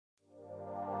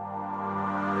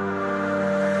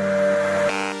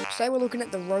Today we're looking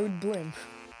at the RØDE Blimp.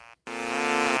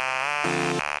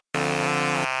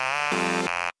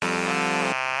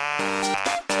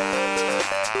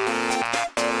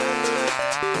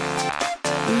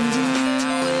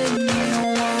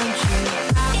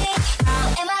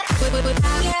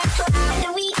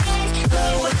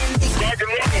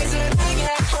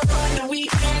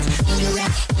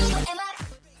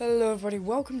 Hello everybody,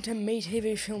 welcome to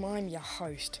MeTV Film, I'm your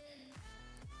host.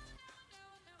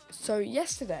 So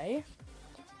yesterday,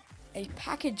 a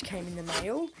package came in the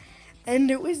mail, and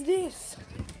it was this.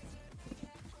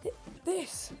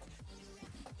 This.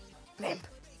 Blimp.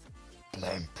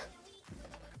 Blimp.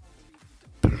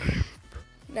 Blimp.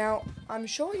 Now, I'm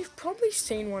sure you've probably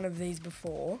seen one of these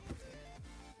before,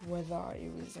 whether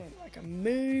it was in like a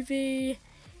movie,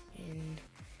 in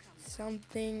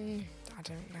something, I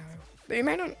don't know. But you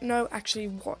may not know actually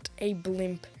what a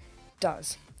blimp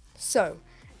does. So,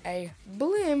 a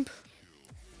blimp,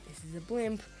 this is a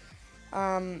blimp,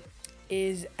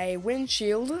 is a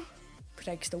windshield,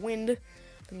 protects the wind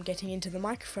from getting into the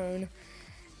microphone,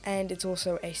 and it's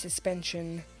also a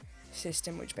suspension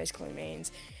system, which basically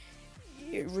means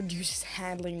it reduces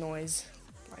handling noise.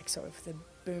 Like, so if the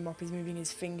boom op is moving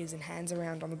his fingers and hands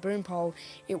around on the boom pole,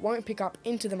 it won't pick up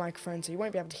into the microphone, so you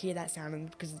won't be able to hear that sound, and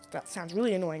because that sounds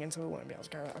really annoying, and so it won't be able to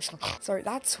go. So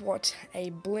that's what a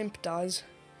blimp does.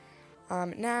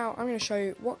 Now I'm going to show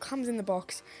you what comes in the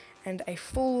box and a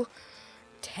full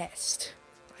test,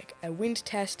 like a wind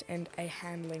test and a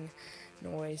handling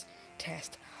noise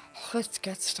test. Let's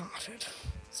get started.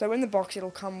 So in the box it'll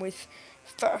come with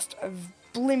first a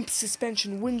blimp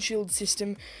suspension windshield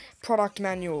system product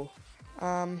manual,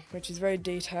 which is very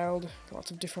detailed, lots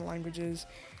of different languages,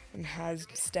 and has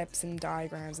steps and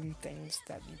diagrams and things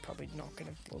that you're probably not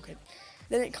going to look at.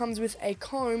 Then it comes with a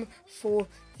comb for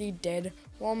the dead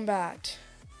wombat.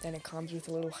 Then it comes with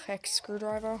a little hex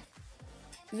screwdriver.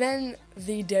 Then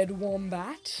the dead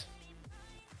wombat.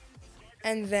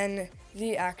 And then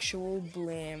the actual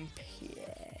blimp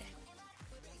here.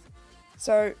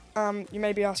 So, you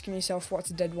may be asking yourself, what's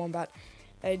a dead wombat?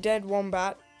 A dead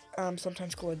wombat,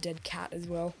 sometimes called a dead cat as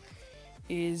well,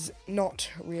 is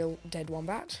not real dead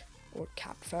wombat or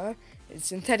cat fur. It's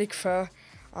synthetic fur.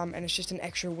 And it's just an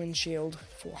extra windshield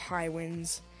for high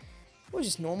winds, or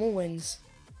just normal winds.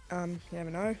 You never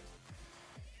know.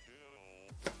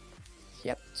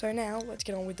 Yep, so now let's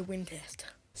get on with the wind test.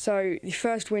 So the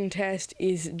first wind test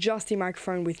is just the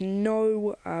microphone with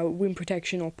no wind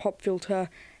protection or pop filter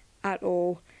at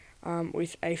all,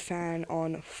 with a fan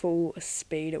on full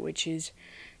speed, which is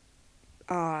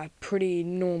pretty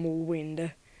normal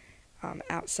wind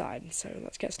outside. So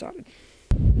let's get started.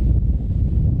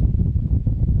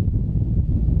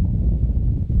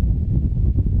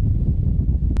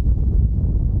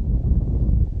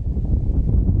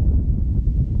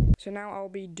 So now I'll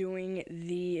be doing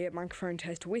the microphone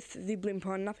test with the blimp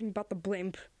on, nothing but the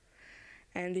blimp,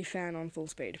 and the fan on full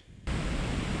speed.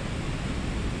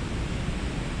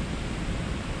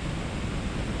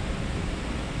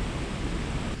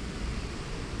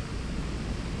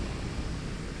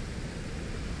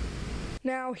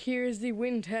 Now here's the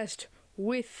wind test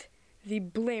with the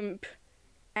blimp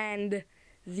and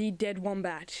the dead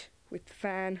wombat, with the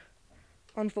fan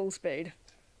on full speed.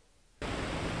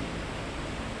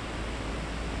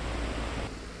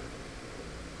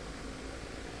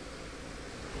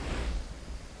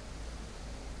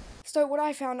 So what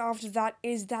I found after that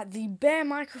is that the bare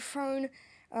microphone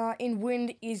in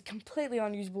wind is completely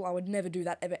unusable. I would never do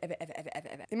that, ever, ever, ever, ever, ever,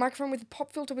 ever. The microphone with the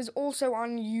pop filter was also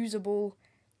unusable,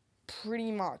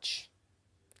 pretty much.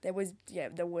 There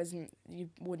wasn't, you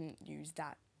wouldn't use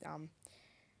that.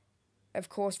 Of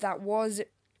course, that was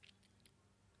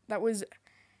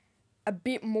a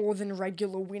bit more than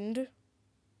regular wind.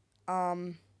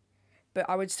 But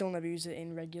I would still never use it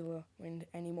in regular wind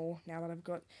anymore, now that I've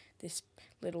got this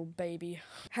little baby.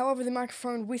 However, the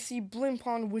microphone with the blimp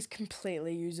on was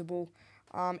completely usable.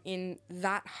 In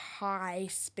that high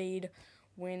speed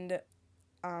wind,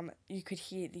 you could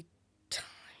hear the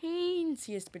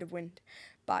tiniest bit of wind,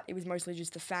 but it was mostly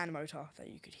just the fan motor that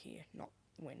you could hear, not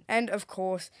wind. And of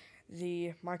course,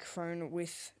 the microphone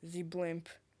with the blimp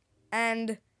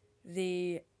and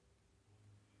the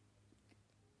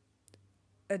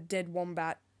a dead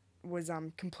wombat was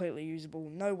completely usable,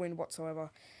 no wind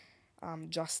whatsoever,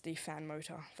 just the fan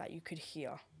motor that you could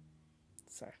hear.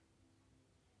 So,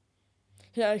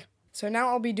 yeah. So now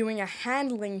I'll be doing a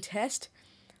handling test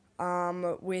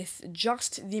with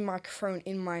just the microphone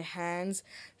in my hands,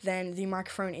 then the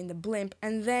microphone in the blimp,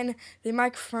 and then the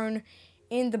microphone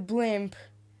in the blimp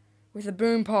with a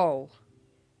boom pole.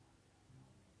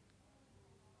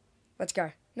 Let's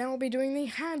go. Now I'll be doing the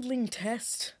handling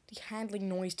test, the handling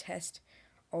noise test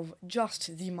of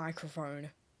just the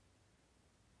microphone.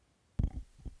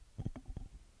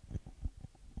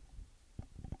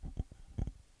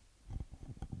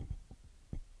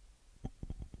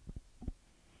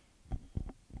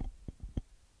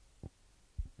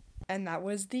 And that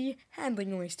was the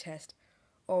handling noise test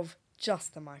of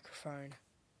just the microphone.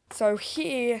 So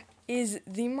here is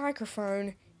the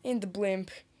microphone in the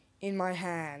blimp in my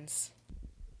hands.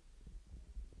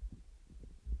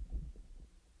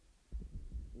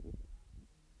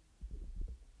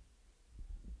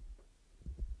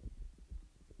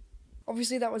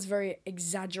 Obviously that was very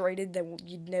exaggerated, that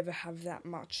you'd never have that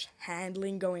much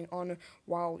handling going on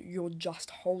while you're just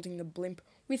holding the blimp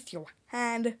with your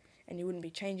hand, and you wouldn't be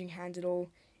changing hands at all.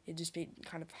 You'd just be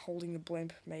kind of holding the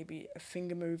blimp, maybe a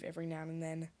finger move every now and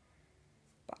then.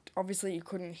 But obviously you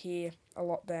couldn't hear a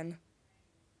lot then.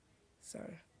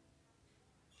 So,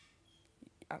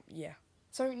 yeah.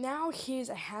 So now here's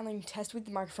a handling test with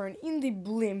the microphone in the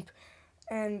blimp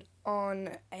and on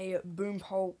a boom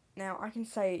pole. Now I can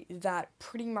say that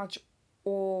pretty much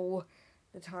all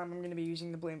the time I'm going to be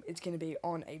using the blimp, it's going to be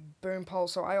on a boom pole.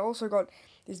 So I also got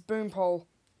this boom pole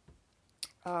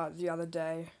the other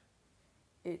day.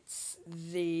 It's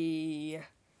the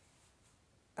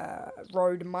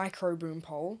RØDE micro boom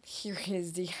pole. Here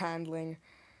is the handling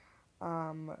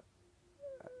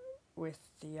with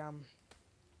the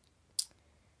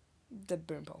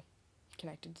boom pole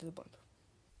connected to the blimp.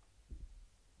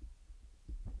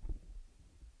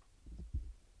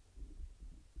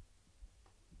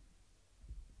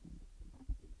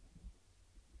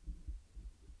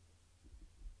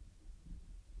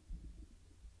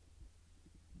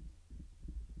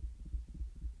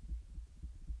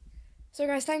 So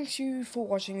guys, thank you for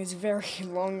watching this very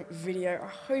long video. I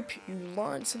hope you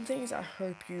learned some things. I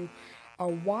hope you are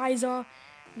wiser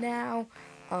now.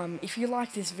 If you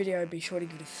like this video, be sure to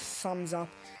give it a thumbs up.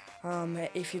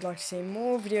 If you'd like to see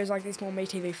more videos like this, more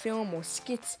MeTV film, more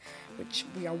skits, which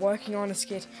we are working on a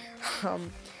skit,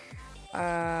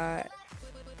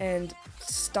 and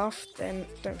stuff, then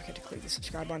don't forget to click the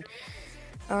subscribe button.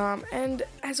 And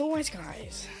as always,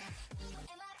 guys,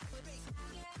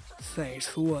 thanks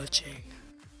for watching.